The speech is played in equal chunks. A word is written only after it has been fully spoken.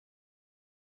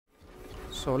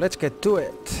So let's get to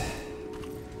it.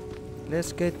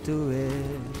 Let's get to it.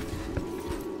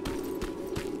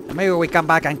 And maybe we come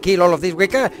back and kill all of these. We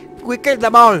kill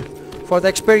them all for the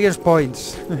experience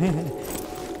points.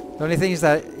 The only thing is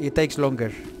that it takes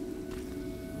longer.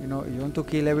 You know, you want to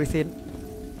kill everything.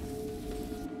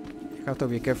 You have to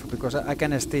be careful because I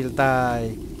can still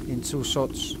die in 2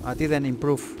 shots. I didn't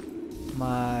improve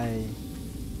my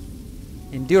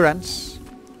endurance.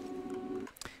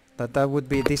 That would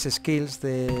be these skills,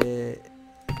 the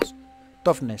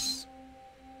toughness.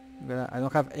 I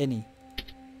don't have any.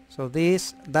 So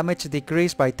this damage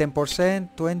decreased by 10%,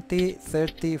 20,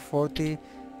 30, 40,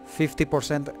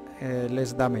 50%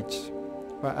 less damage.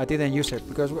 But I didn't use it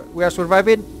because we are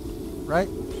surviving, right?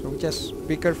 So just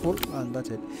be careful and that's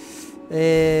it.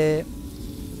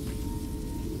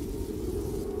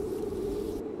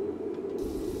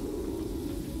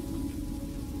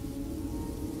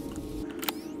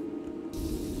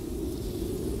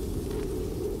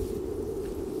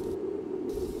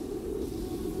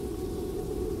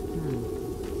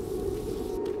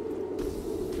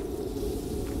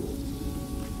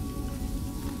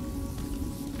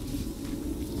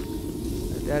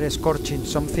 They're scorching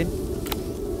something.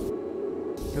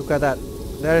 Look at that.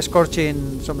 They're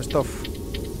scorching some stuff.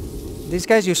 These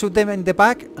guys, you shoot them in the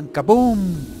back and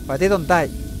kaboom! But they don't die.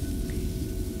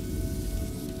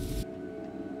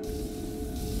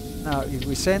 Now, if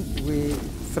we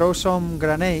throw some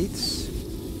grenades,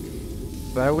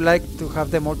 but I would like to have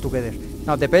them all together.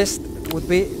 Now, the best would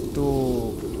be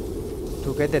to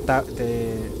get the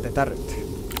turret,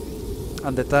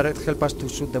 and the turret help us to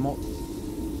shoot them all.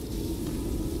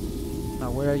 Now,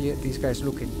 where are these guys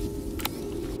looking?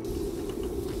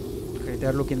 Okay, they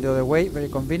are looking the other way. Very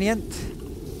convenient.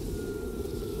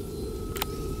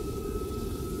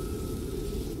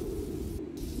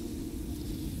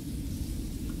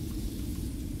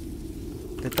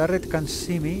 The turret can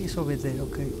see me. It's over there.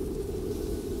 Okay.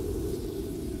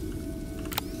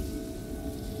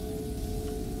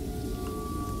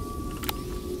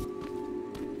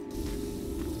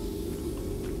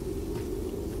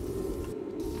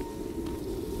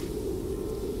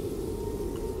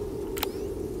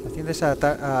 There's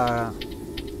a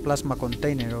plasma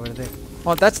container over there.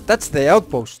 Oh, that's the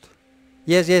outpost.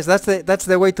 Yes, that's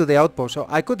the way to the outpost. So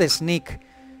I could sneak,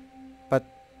 but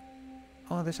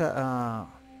oh, there's a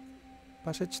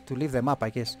passage to leave the map,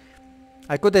 I guess.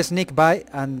 I could sneak by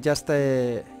and just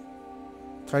try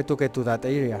to get to that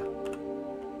area.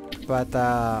 But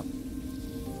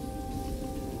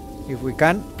if we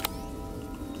can,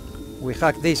 we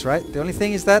hack this, right? The only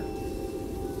thing is that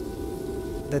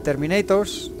the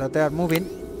Terminators that they are moving.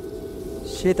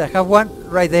 Shit, I have one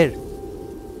right there.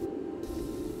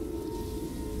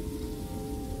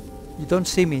 You don't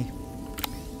see me.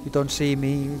 You don't see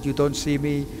me. You don't see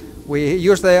me. We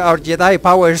use our Jedi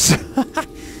powers.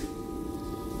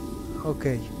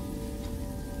 Okay.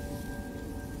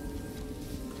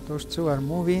 Those two are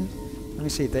moving. Let me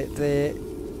see. The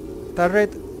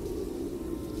turret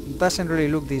doesn't really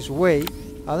look this way.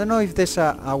 I don't know if there's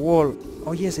a wall.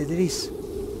 Oh yes, there is.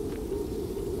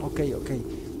 Okay.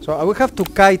 So I will have to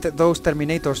kite those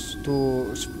Terminators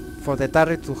for the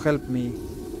turret to help me.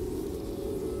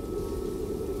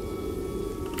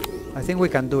 I think we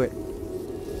can do it.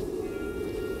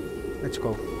 Let's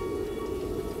go.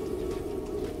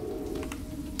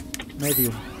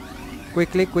 Medium.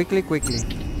 Quickly.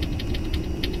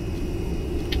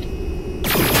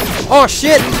 Oh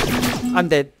shit! I'm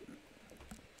dead.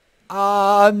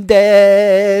 I'm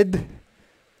dead.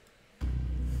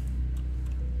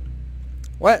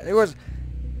 Well, it was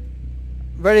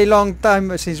very long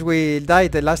time since we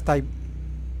died the last time.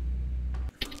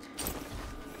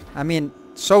 I mean,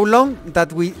 so long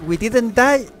that we didn't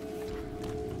die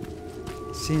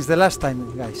since the last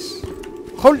time, guys.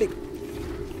 Holy!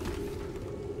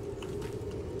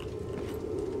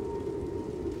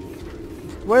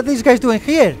 What are these guys doing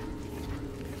here?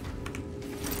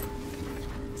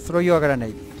 Throw you a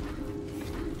grenade.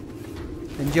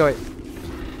 Enjoy.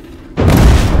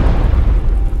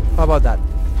 How about that?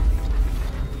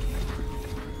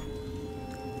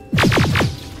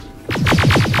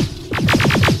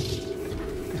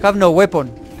 You have no weapon.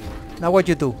 Now what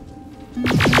you do?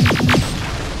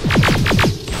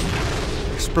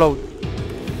 Explode.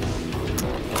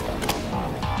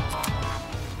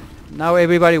 Now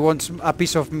everybody wants a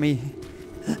piece of me.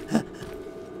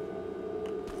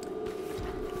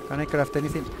 Can I craft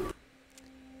anything?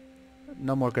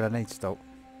 No more grenades though.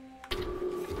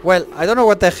 Well, I don't know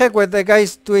what the heck were the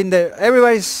guys doing there.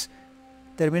 Everybody's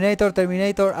Terminator,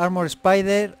 Armor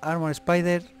Spider,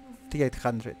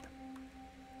 T800.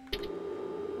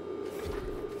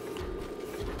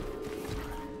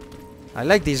 I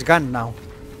like this gun now.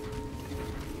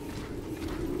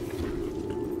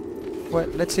 Well,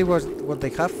 let's see what they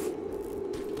have.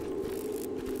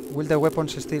 Will the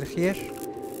weapons still here?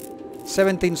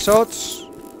 17 shots.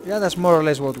 Yeah, that's more or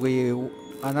less what we...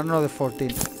 And another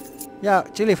 14. Yeah,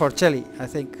 chili for chili, I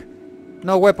think.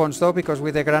 No weapons though, because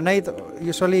with the grenade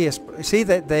usually... See,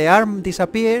 the arm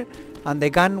disappear and the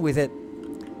gun with it.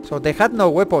 So they had no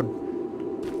weapon.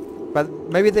 But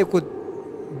maybe they could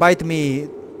bite me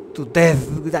to death.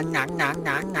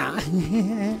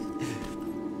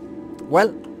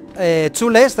 Well, 2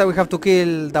 less that we have to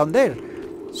kill down there.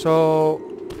 So...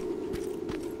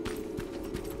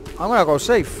 I'm gonna go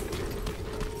safe.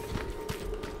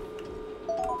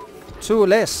 2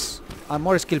 less and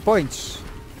more skill points.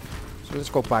 So let's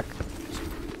go back.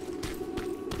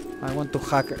 I want to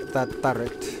hack that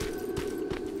turret.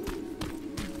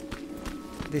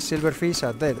 These silverfish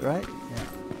are dead, right? Yeah.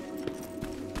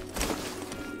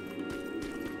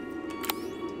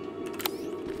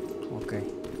 Okay.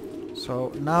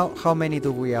 So now how many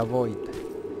do we avoid?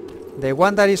 The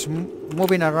one that is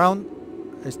moving around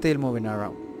is still moving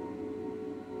around.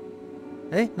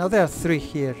 Eh? Now there are 3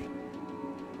 here.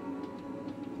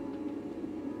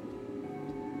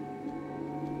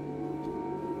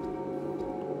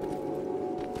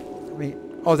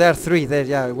 Oh, there are 3 there.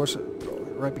 Yeah, it was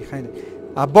right behind it.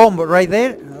 A bomb right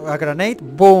there. A grenade.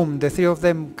 Boom. The 3 of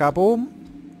them. Kaboom.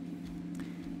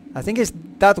 I think it's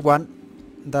that one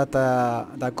that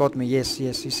that got me. Yes,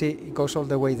 yes. You see, it goes all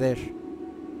the way there.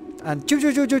 And choo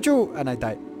choo choo choo choo. And I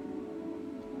died.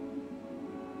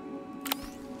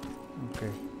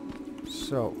 Okay.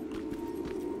 So.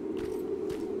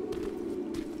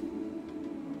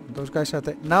 Those guys are...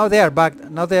 Now they are back.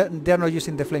 Now they are not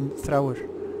using the flamethrower.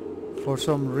 For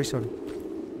some reason.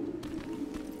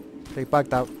 They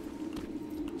backed out.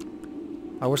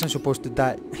 I wasn't supposed to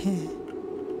die.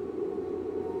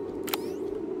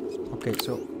 Okay,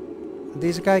 so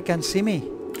this guy can see me.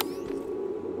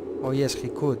 Oh yes, he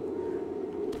could.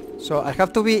 So I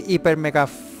have to be hyper mega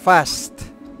fast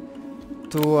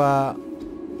to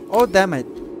oh damn it.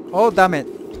 Oh damn it.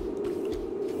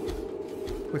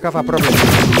 We have a problem.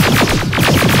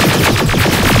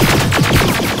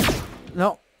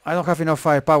 No, I don't have enough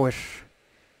firepower.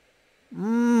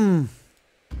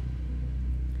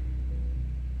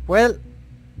 Well,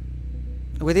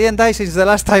 we didn't die since the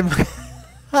last time.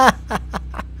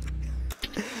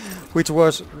 Which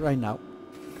was right now.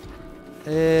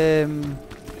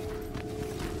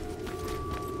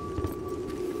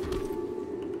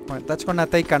 Well, that's gonna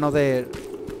take another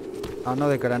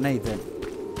grenade then.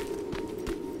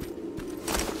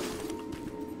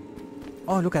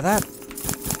 Oh, look at that.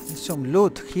 There's some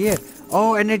loot here.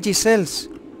 Oh, energy cells.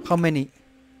 How many?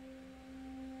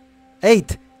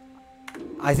 8.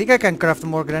 I think I can craft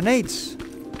more grenades.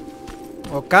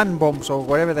 Or can bombs or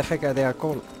whatever the heck they are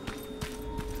called.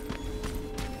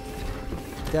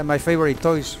 They are my favorite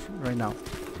toys right now.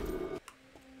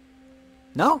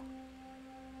 No?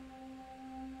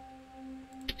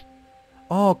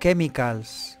 Oh,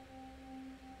 chemicals.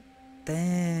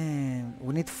 Damn.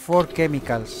 We need 4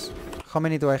 chemicals. How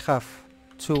many do I have?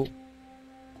 2.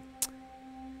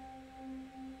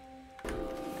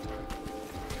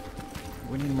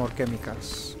 We need more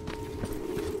chemicals.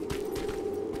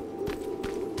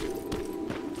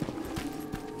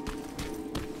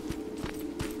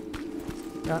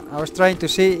 Yeah, I was trying to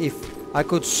see if I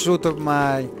could shoot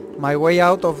my way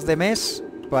out of the mess,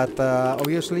 but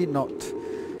obviously not.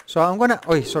 So I'm gonna...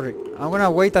 Oh, sorry. I'm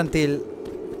gonna wait until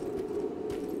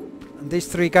these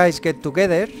 3 guys get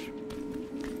together.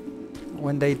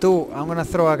 When they do, I'm gonna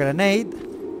throw a grenade,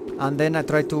 and then I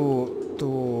try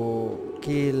to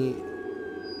kill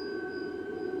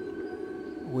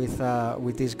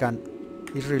with this gun.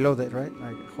 It's reloaded, right?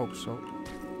 I hope so.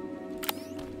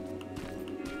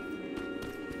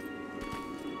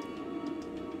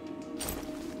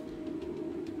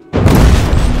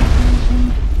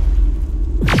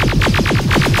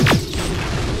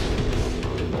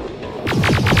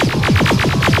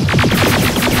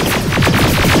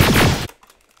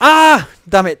 Ah!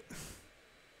 Damn it!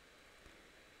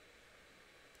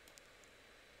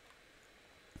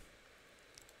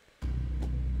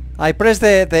 I pressed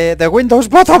the Windows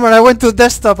button and I went to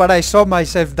desktop and I saw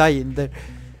myself dying there.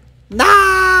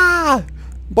 Nah!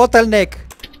 Bottleneck!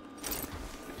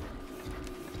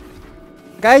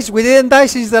 Guys, we didn't die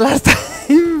since the last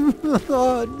time!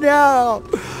 Oh no!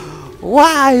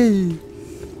 Why?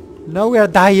 Now we are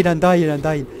dying and dying and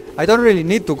dying. I don't really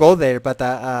need to go there, but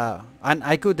and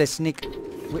I could sneak.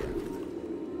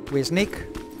 We sneak.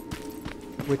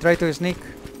 We try to sneak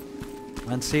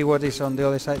and see what is on the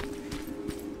other side.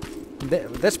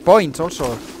 There's points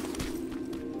also.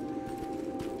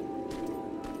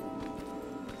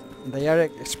 They are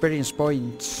experience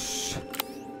points.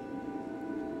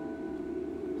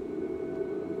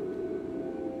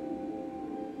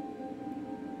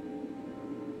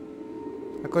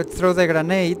 I could throw the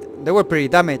grenade. They were pretty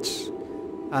damaged.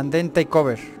 And then take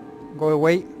cover. Go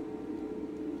away.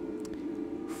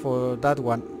 For that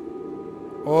one.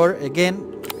 Or again,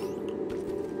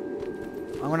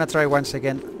 I'm gonna try once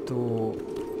again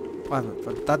to...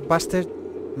 but that bastard,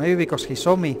 maybe because he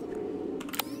saw me.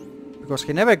 Because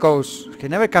he never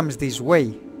comes this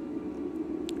way.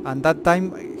 And that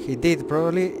time he did,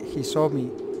 probably he saw me.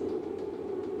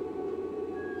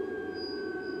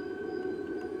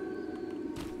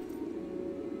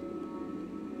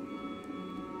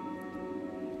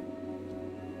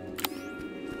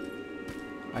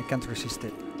 I can't resist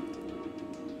it.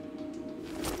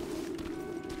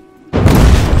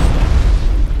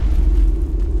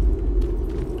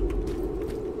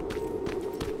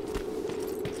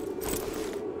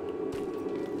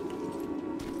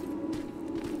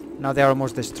 Now they are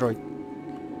almost destroyed.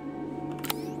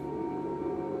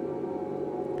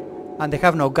 And they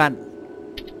have no gun.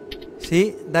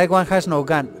 See, that one has no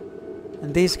gun.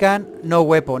 And this gun, no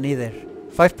weapon either.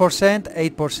 5%,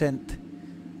 8%.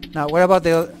 Now, what about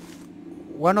the other?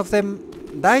 One of them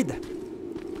died.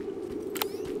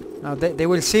 Now, they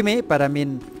will see me, but I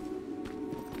mean...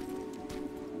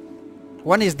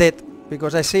 One is dead,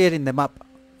 because I see it in the map.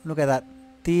 Look at that.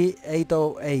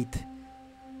 T808.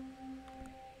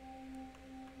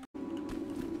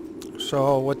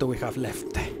 So, what do we have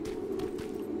left?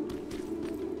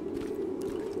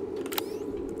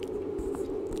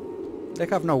 They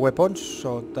have no weapons,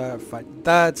 so they're fine.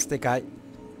 That's the guy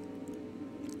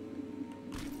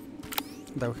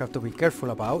that we have to be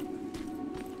careful about.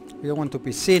 We don't want to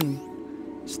be seen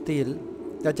still.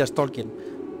 They're just talking.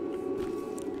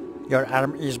 Your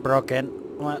arm is broken.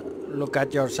 Well, look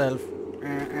at yourself.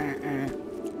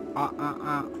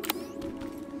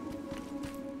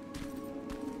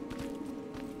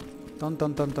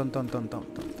 Ton.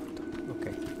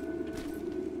 Okay.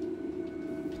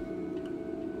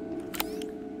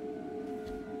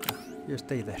 You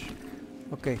stay there.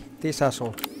 Okay, this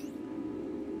asshole.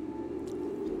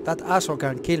 That asshole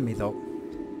can kill me though.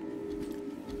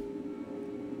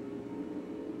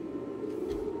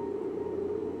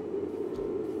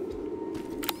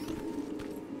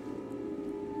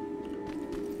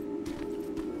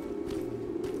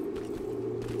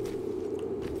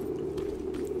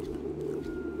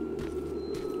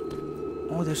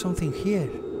 Oh, there's something here.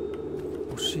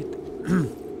 Oh shit.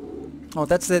 Oh,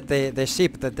 that's the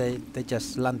ship that they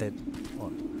just landed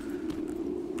on.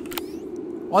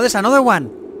 Oh, there's another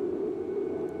one!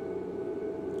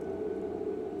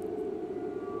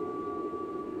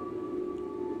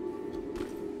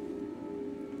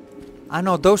 Ah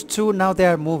no, those two now they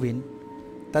are moving.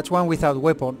 That's one without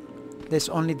weapon. There's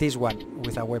only this one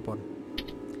with a weapon.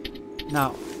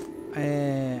 Now,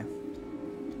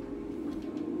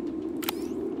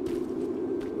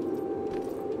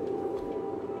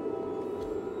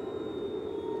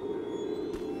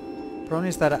 problem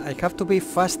is that I have to be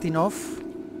fast enough.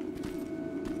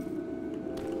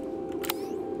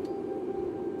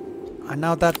 And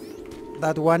now that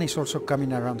one is also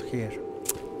coming around here.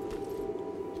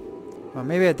 Well,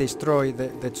 maybe I destroy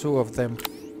the two of them.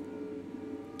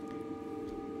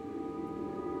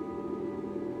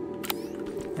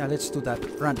 Yeah, let's do that.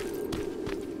 Run.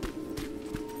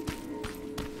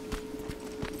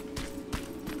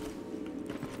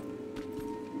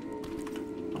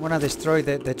 I'm gonna destroy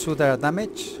the two that are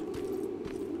damaged.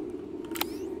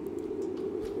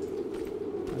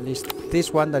 At least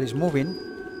this one that is moving.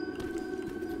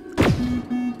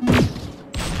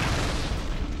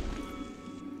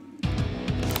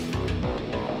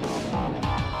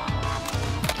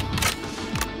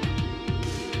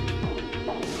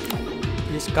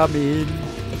 He's coming.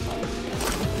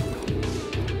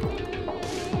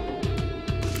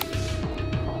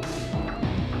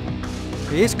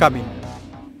 He is coming.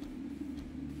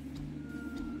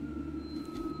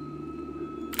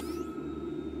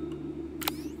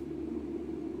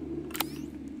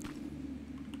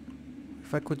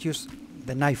 If I could use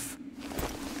the knife.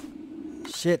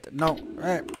 Shit, no.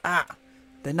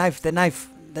 The knife.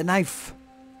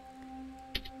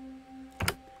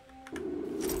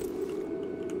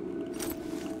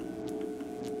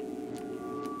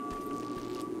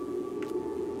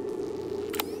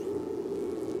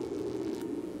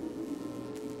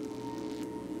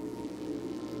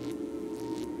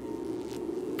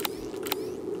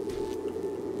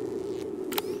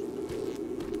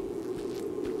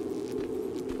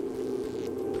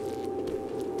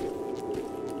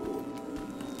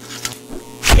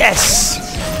 Yes!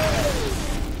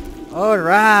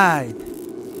 Alright.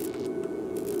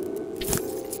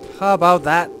 How about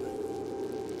that?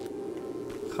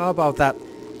 How about that?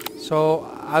 So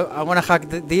I wanna hack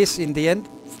this in the end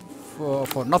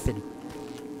for nothing.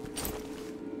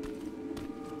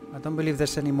 I don't believe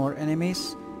there's any more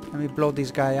enemies. Let me blow this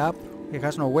guy up. He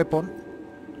has no weapon.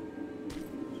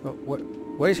 So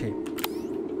where is he?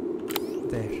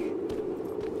 There.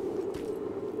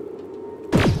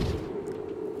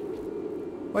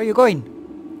 Where are you going?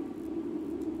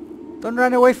 Don't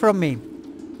run away from me.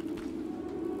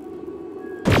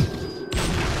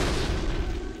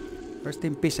 Rest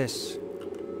in pieces.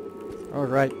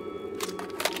 Alright.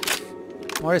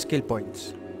 More skill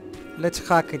points. Let's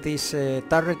hack this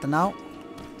turret now.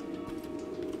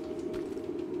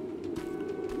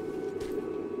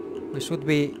 We should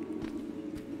be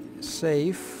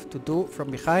safe to do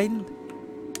from behind.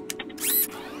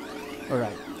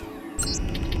 Alright.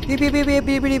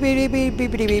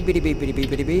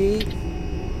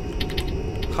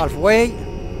 Halfway.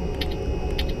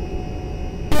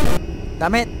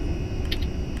 Damn it.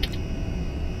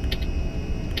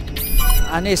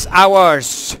 And it's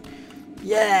ours.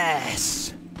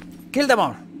 Yes. Kill them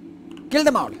all. Kill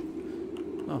them all.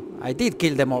 Oh, I did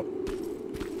kill them all.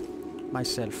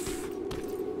 Myself.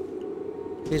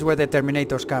 This is where the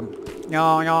Terminators come.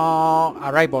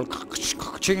 Arrival.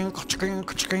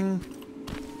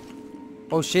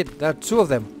 Oh shit, there are two of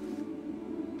them.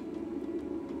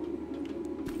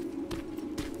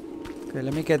 Okay,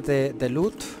 let me get the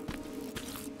loot.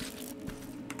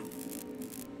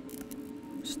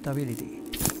 Stability.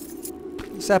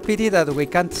 It's a pity that we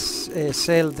can't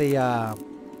sell the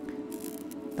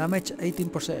damage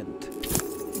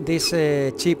 18%. These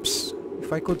chips,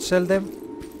 if I could sell them,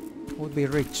 would be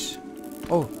rich.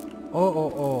 Oh,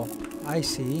 I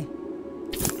see.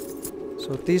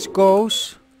 So this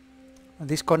goes, and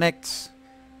this connects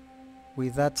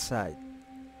with that side.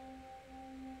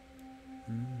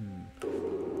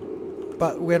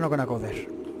 But we're not gonna go there.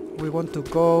 We want to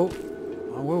go.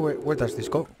 Where does this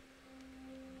go?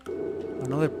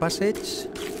 Another passage.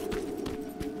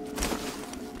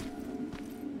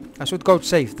 I should go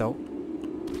safe though.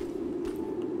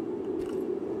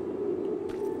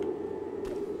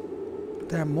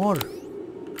 There are more.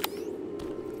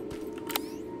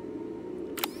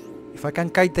 If I can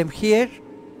kite them here,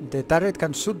 the turret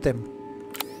can shoot them.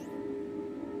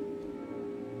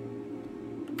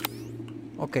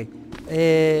 Okay.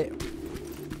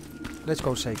 Let's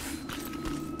go safe.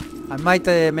 I might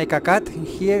make a cut in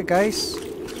here, guys,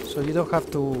 so you don't have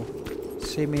to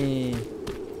see me.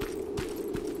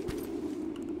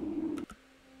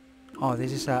 Oh,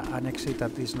 this is an exit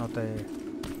that is not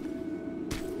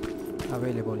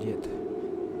available yet.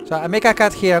 So I make a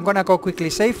cut here. I'm gonna go quickly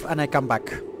save and I come back.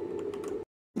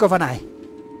 Blink of an eye.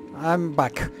 I'm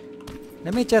back.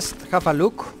 Let me just have a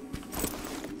look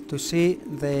to see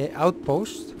the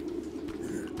outpost.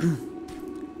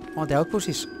 Oh, the outpost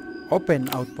is open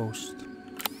outpost.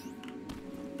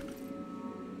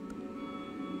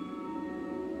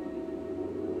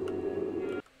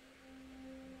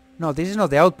 No, this is not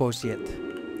the outpost yet.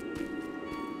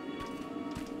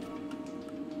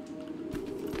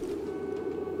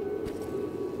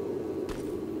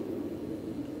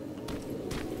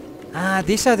 Ah,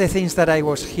 these are the things that I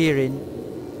was hearing.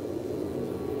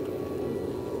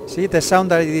 See the sound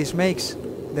that this makes?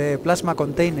 The plasma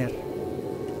container.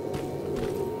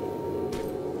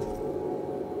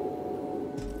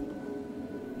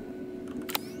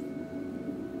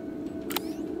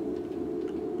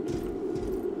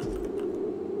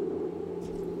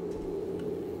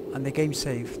 And the game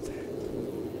saved.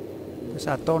 There's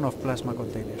a ton of plasma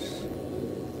containers.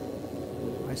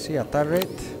 I see a turret.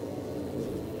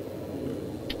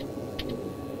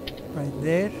 Right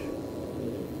there.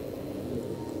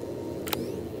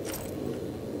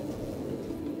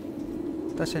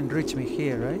 Doesn't reach me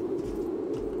here, right?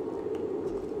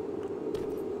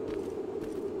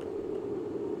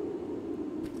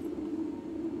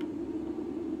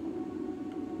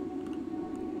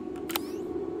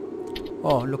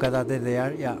 Oh, look at that, there they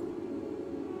are, yeah.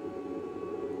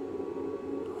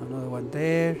 Another one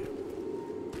there.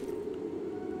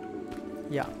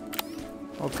 Yeah.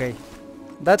 Okay.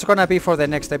 That's gonna be for the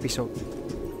next episode.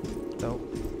 So,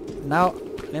 now,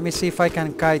 let me see if I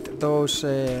can kite those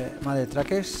mother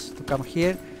truckers to come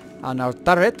here. And our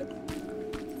turret.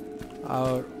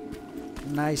 Our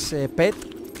nice pet.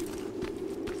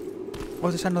 Oh,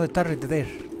 there's another turret there.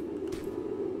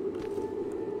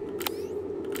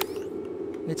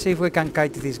 Let's see if we can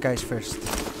kite these guys first.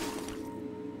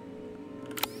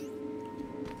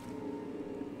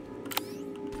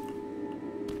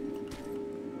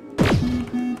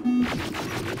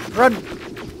 Run!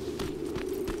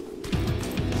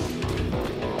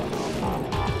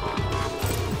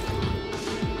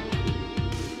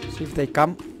 See if they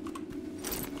come.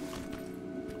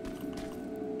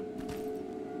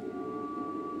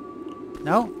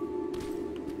 No?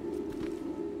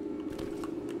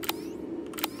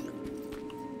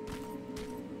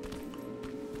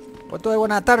 What do I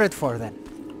want a turret for then?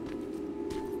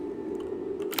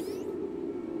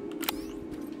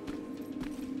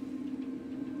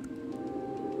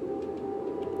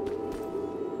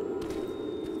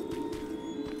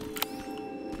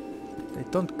 They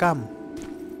don't come.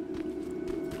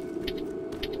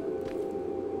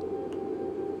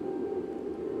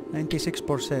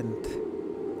 %.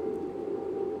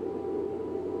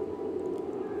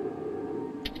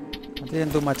 I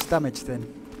didn't do much damage then.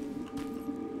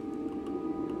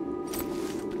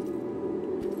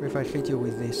 What if I hit you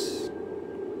with this?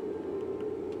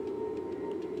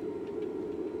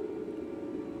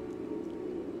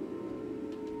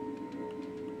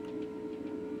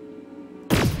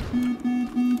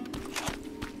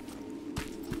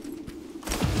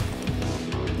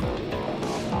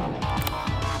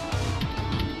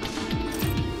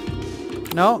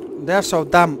 No, they're so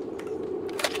dumb.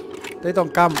 They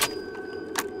don't come.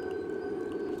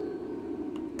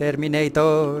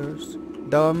 Terminators,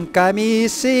 don't come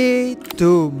easy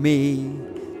to me.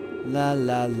 La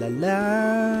la la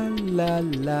la la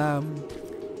la.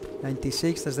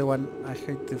 96, that's the one I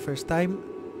hit the first time.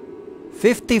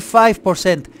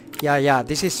 55%. Yeah,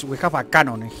 this is, we have a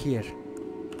cannon here.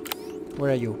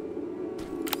 Where are you?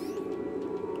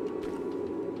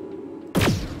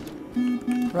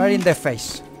 Right in the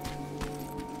face.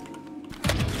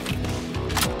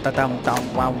 Ta-dum,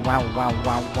 dum, wow, wow, wow,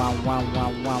 wow, wow, wow,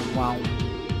 wow, wow, wow.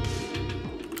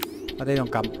 But they don't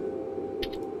come.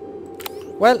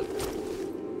 Well,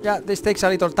 yeah, this takes a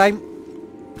little time.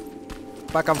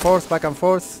 Back and forth, back and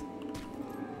forth.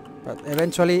 But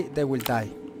eventually they will die.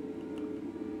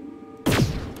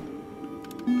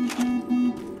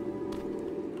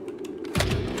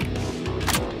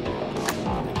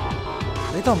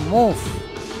 They don't move.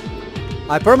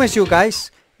 I promise you guys,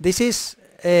 this is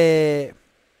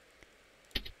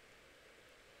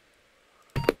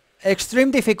extreme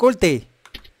difficulty.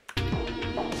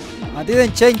 I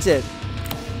didn't change it.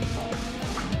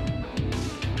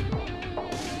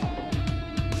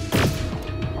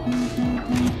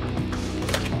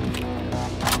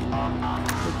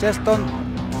 You just don't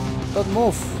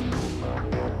move.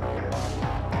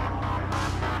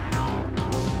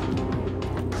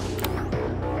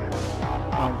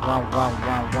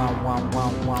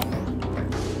 Wow.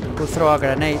 You could throw a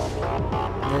grenade.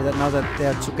 Now that they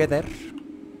are together.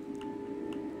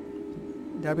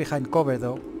 They are behind cover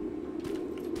though.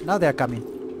 Now they are coming.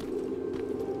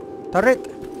 Turret!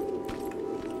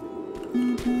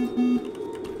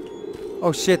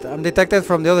 Oh shit, I'm detected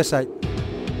from the other side.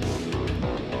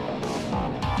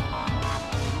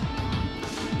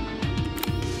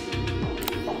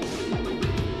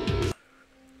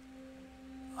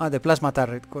 Ah, the plasma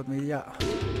turret got me, yeah.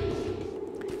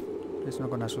 It's not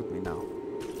gonna shoot me now.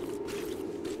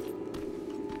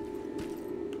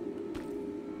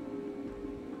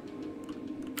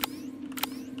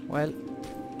 Well,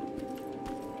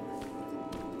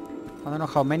 I don't know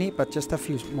how many, but just a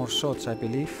few more shots, I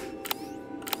believe.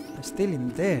 They're still in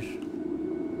there.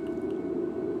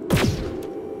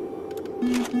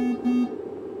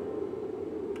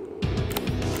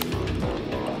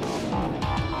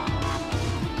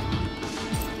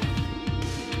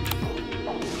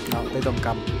 No, they don't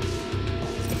come.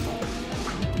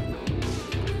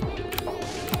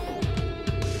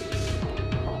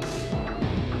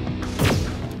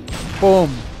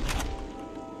 Boom!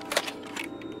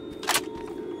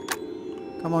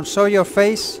 Come on, show your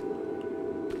face.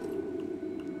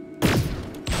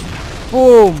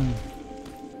 Boom!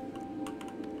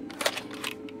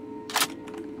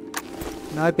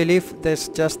 Now I believe there's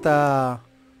just a...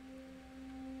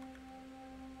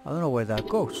 I don't know where that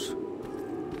goes.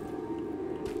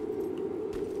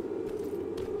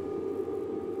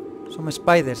 Some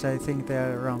spiders, I think they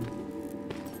are around.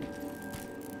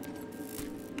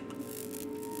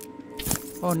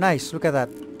 Oh nice, look at that.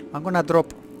 I'm gonna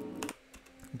drop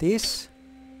this.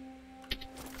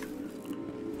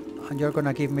 And you're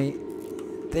gonna give me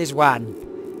this one.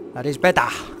 That is better.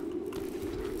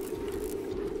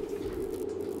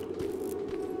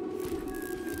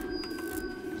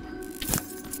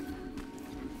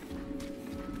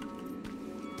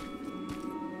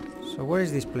 So where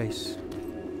is this place?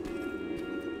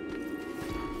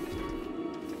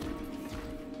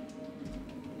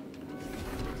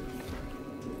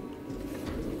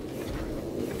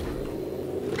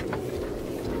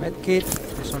 hit.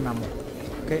 There's some ammo.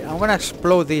 Okay, I'm gonna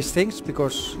explode these things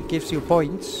because it gives you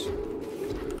points.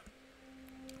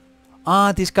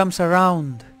 Ah, this comes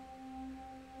around.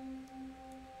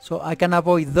 So I can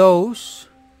avoid those.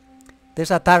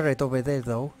 There's a turret over there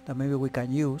though that maybe we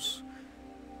can use.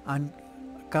 And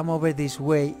come over this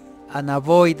way and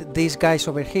avoid these guys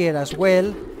over here as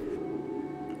well.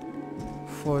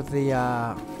 For the...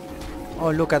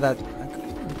 oh, look at that.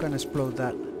 You can explode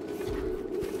that.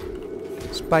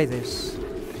 Spiders.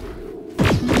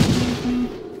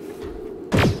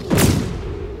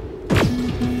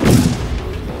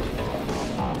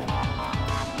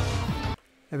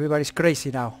 Everybody's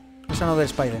crazy now. There's another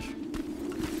spider.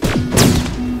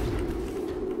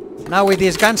 Now with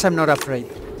these guns I'm not afraid.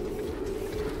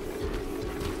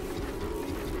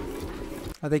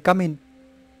 Are they coming?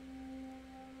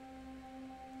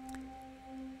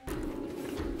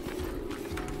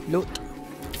 Loot.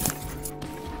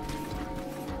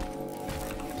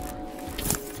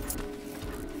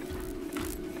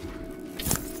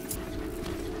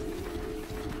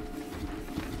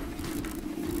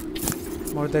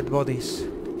 More dead bodies.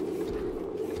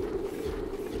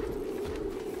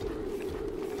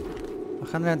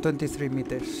 123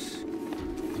 meters.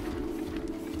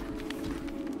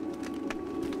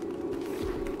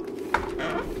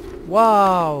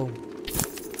 Wow!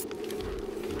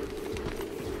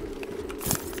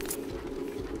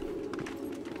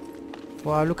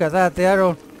 Wow, look at that. They are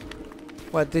all...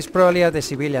 What, these probably are the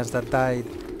civilians that died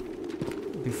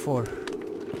before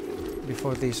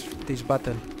this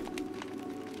battle.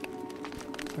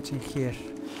 What's in here?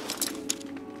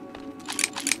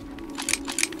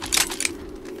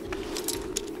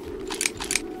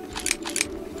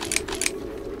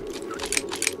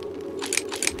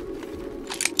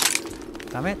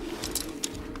 Damn it.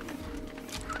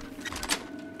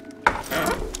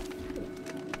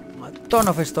 A ton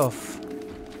of stuff.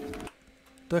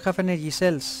 Do I have energy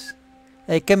cells?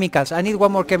 Chemicals. I need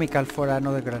one more chemical for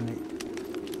another grenade.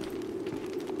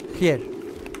 Here.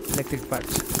 Electric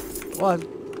parts. What?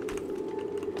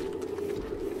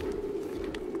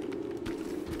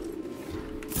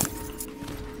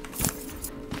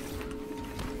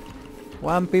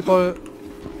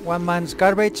 One man's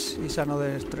garbage is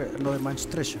another man's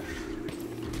treasure.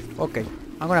 Okay,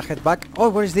 I'm gonna head back. Oh,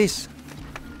 what is this?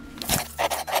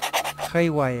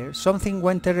 Haywire. Something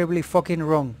went terribly fucking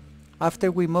wrong.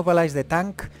 After we mobilized the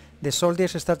tank, the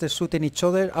soldiers started shooting each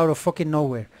other out of fucking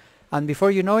nowhere. And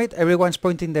before you know it, everyone's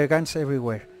pointing their guns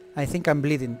everywhere. I think I'm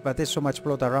bleeding, but there's so much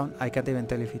blood around, I can't even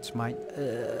tell if it's mine.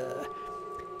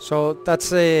 So that's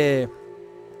the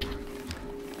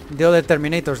other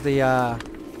Terminators,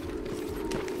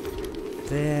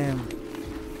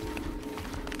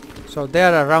 so they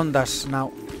are around us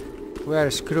now. We are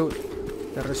screwed.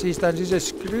 The resistance is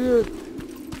screwed.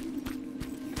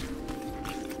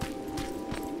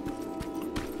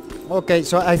 Okay,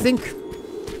 so I think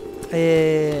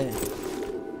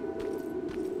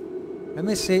let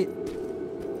me see.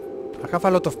 I have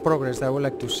a lot of progress that I would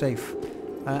like to save.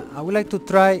 I would like to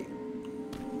try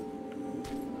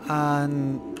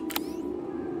and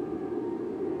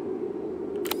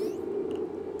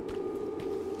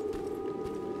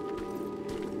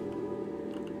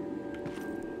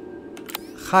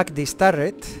hack this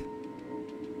turret.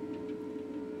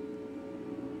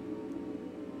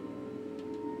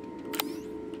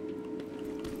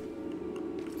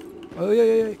 Oh.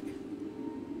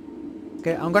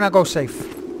 Okay, I'm gonna go safe.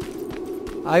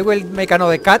 I will make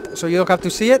another cut so you don't have to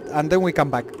see it, and then we come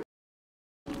back.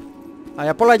 I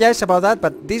apologize about that,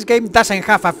 but this game doesn't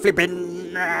have a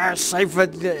flipping save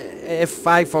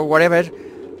F5 or whatever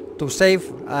to save,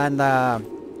 and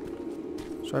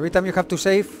so every time you have to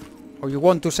save or you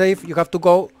want to save, you have to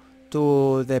go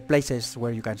to the places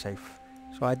where you can save.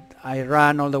 So I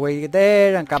ran all the way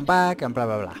there and come back and blah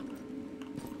blah blah.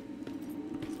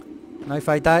 Now if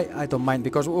I die, I don't mind,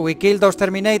 because we killed those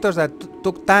Terminators that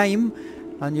took time,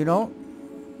 and you know.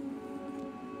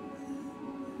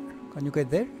 Can you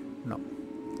get there? No,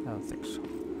 I don't think so.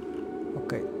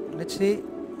 Okay, let's see.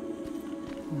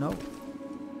 No.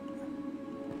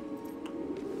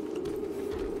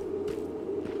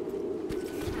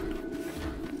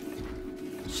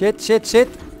 Shit.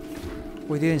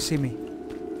 We didn't see me.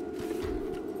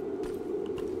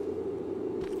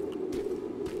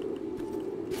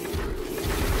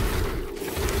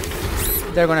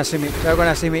 They're gonna see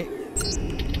me.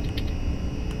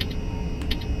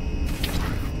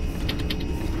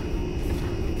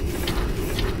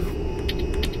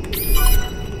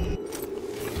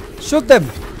 Shoot them!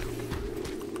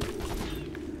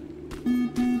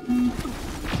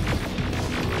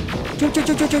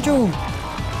 Choo.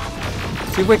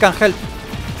 See if we can help.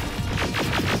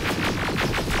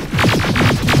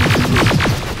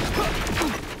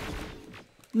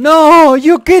 No,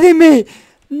 you kidding me?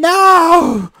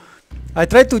 No! I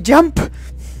tried to jump,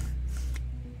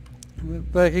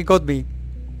 but he got me.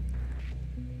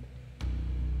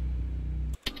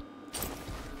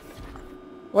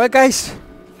 Well, guys,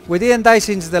 we didn't die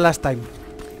since the last time,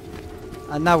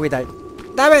 and now we died.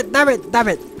 Damn it! Damn it! Damn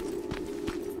it!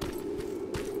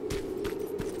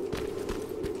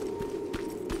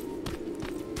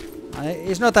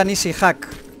 It's not an easy hack,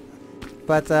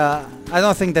 but I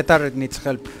don't think the turret needs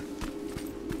help.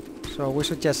 So we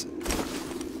should just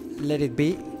let it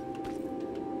be.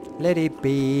 Let it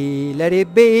be. Let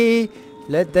it be.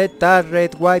 Let the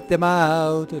turret wipe them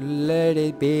out. Let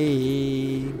it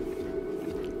be.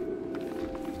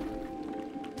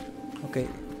 Okay,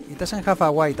 it doesn't have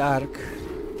a white arc.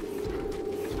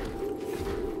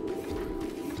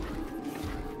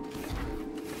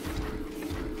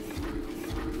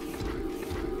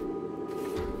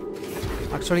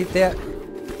 Actually, there.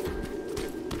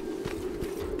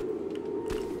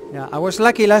 Yeah, I was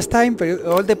lucky last time, but it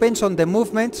all depends on the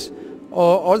movements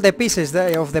or all the pieces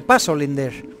of the puzzle in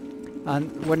there.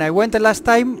 And when I went the last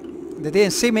time, they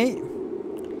didn't see me.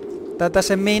 That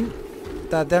doesn't mean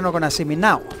that they're not gonna see me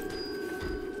now.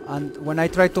 And when I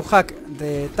try to hack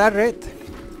the turret,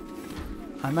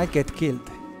 I might get killed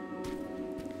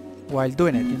while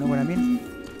doing it, you know what I mean?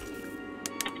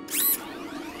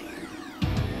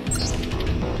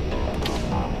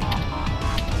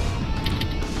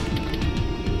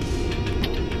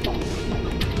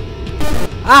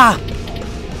 Ah!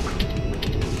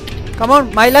 Come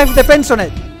on, my life depends on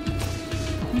it.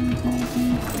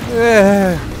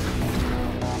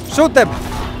 Shoot them!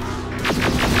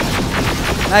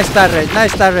 Nice turret,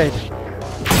 nice turret.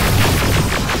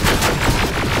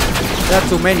 There are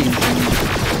too many.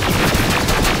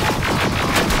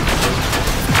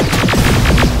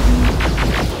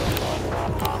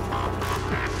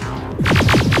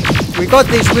 We got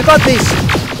this, we got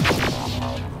this!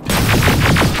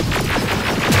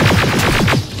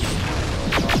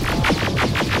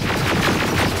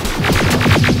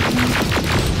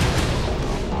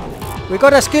 We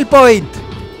got a skill point!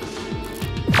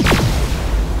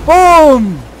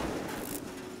 Boom!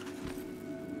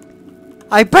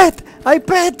 I bet! I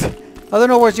bet! I don't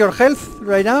know what's your health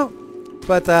right now,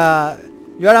 but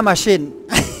you are a machine.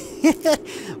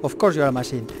 Of course you are a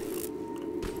machine.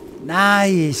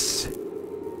 Nice!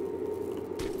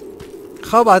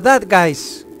 How about that,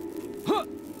 guys?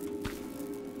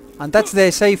 And that's the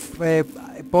safe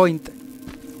point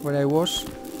where I was.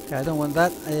 Okay, I don't want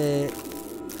that.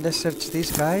 Let's search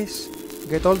these guys.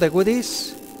 Get all the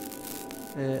goodies.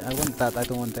 I want that. I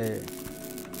don't want the...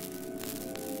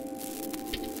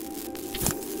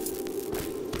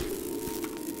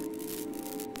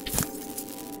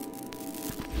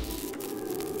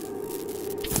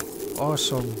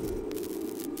 Awesome.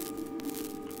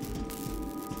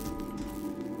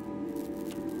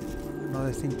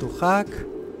 Another thing to hack.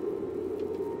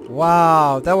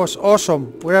 Wow, that was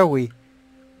awesome. Where are we?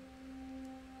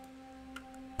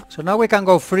 So now we can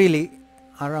go freely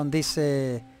around this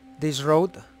this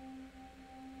road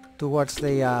towards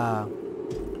the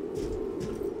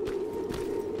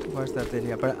towards that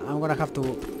area. But I'm gonna have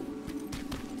to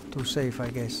save, I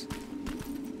guess.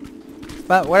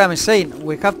 But what I'm saying,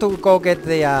 we have to go get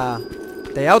the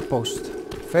outpost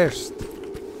first.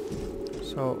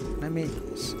 So let me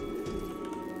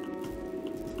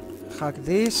hack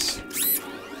this.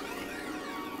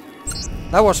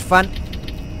 That was fun.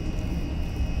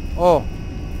 Oh,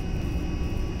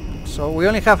 so we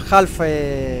only have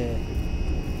halfway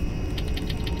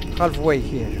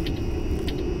here.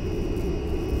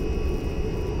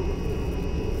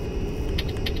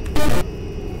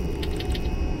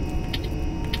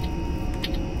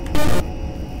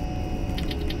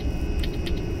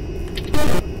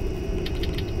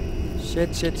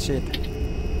 Shit.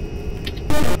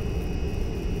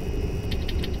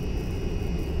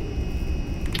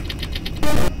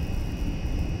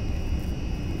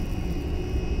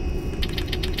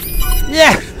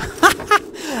 Yeah!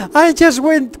 I just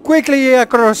went quickly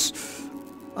across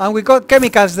and we got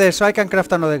chemicals there, so I can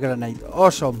craft another grenade.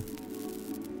 Awesome.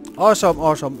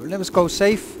 Awesome. Let's go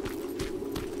safe.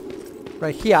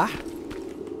 Right here.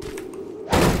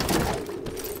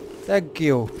 Thank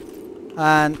you.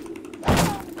 And...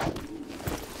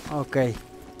 okay.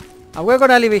 And we're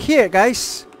gonna leave it here,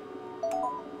 guys.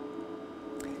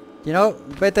 You know,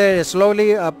 better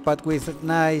slowly, but with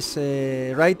nice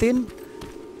writing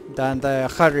than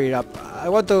hurry up. I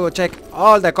want to check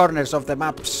all the corners of the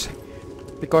maps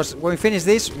because when we finish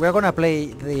this, we're gonna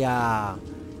play the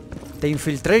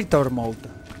infiltrator mode.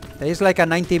 There is like a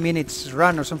 90 minutes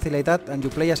run or something like that, and you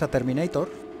play as a Terminator.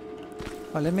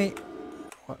 Well, let me,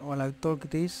 while I talk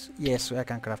this, yes, I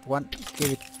can craft one.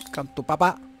 Give it, come to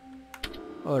Papa.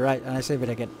 Alright, and I save it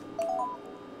again.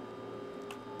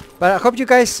 But I hope you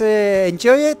guys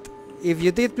enjoy it. If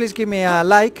you did, please give me a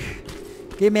like.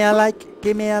 Give me a like.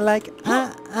 Give me a like.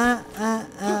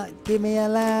 Give me a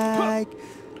like.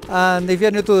 And if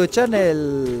you're new to the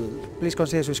channel, please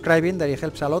consider subscribing. That it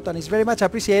helps a lot and it's very much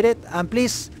appreciated. And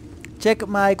please check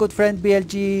my good friend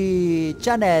BLG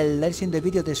channel. That is in the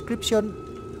video description.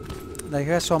 That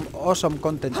has some awesome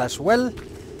content as well.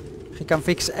 He can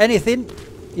fix anything,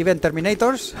 even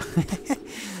Terminators.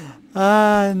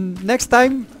 And next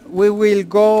time we will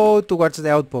go towards the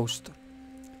outpost.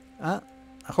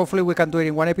 Hopefully we can do it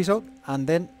in one episode, and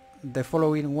then the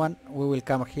following one we will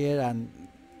come here and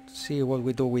see what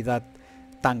we do with that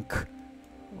tank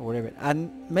or whatever.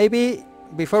 And maybe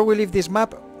before we leave this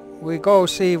map, we go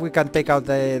see if we can take out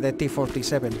the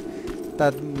T-47,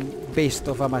 that beast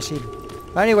of a machine.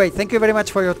 But anyway, thank you very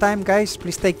much for your time, guys.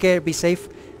 Please take care, be safe,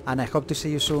 and I hope to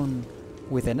see you soon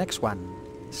with the next one.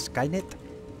 Skynet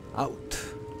out.